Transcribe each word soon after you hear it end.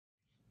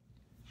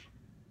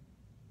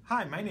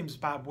Hi, my name is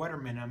Bob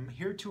Wetterman. I'm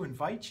here to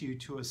invite you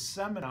to a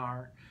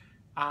seminar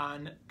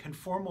on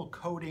conformal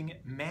coating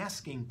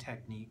masking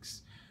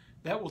techniques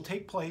that will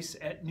take place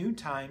at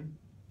noontime,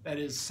 that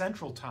is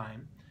Central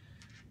Time,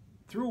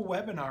 through a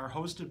webinar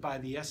hosted by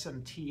the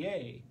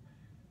SMTA.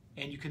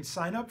 And you can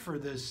sign up for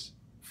this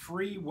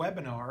free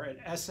webinar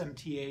at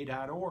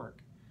smta.org.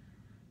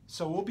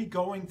 So we'll be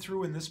going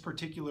through in this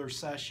particular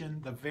session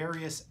the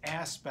various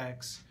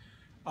aspects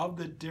of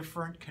the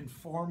different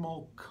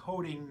conformal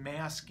coating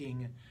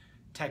masking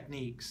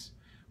techniques.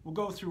 We'll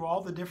go through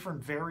all the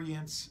different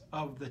variants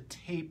of the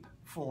tape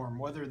form,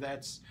 whether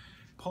that's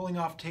pulling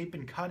off tape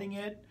and cutting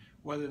it,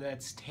 whether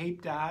that's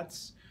tape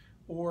dots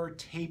or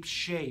tape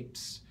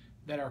shapes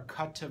that are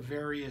cut to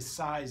various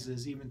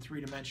sizes, even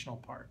three-dimensional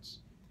parts.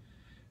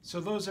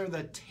 So those are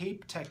the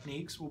tape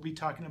techniques. We'll be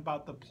talking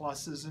about the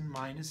pluses and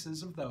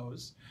minuses of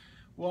those.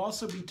 We'll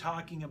also be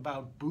talking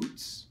about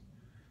boots.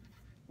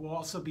 We'll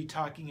also be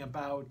talking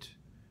about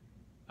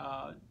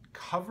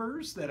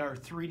covers that are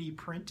 3D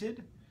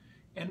printed,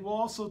 and we'll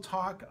also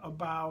talk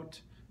about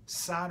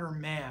solder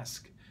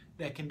mask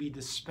that can be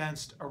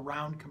dispensed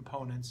around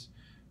components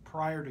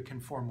prior to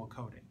conformal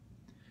coating.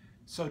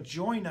 So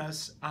join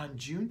us on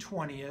June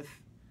 20th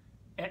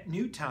at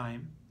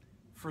noontime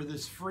for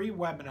this free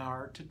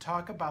webinar to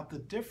talk about the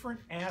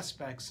different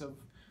aspects of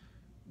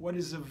what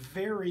is a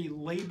very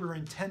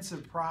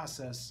labor-intensive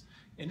process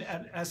in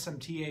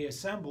SMTA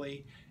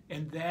assembly,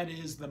 and that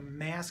is the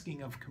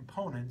masking of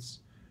components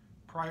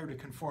prior to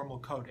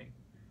conformal coating.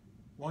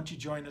 Won't you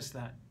join us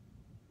then?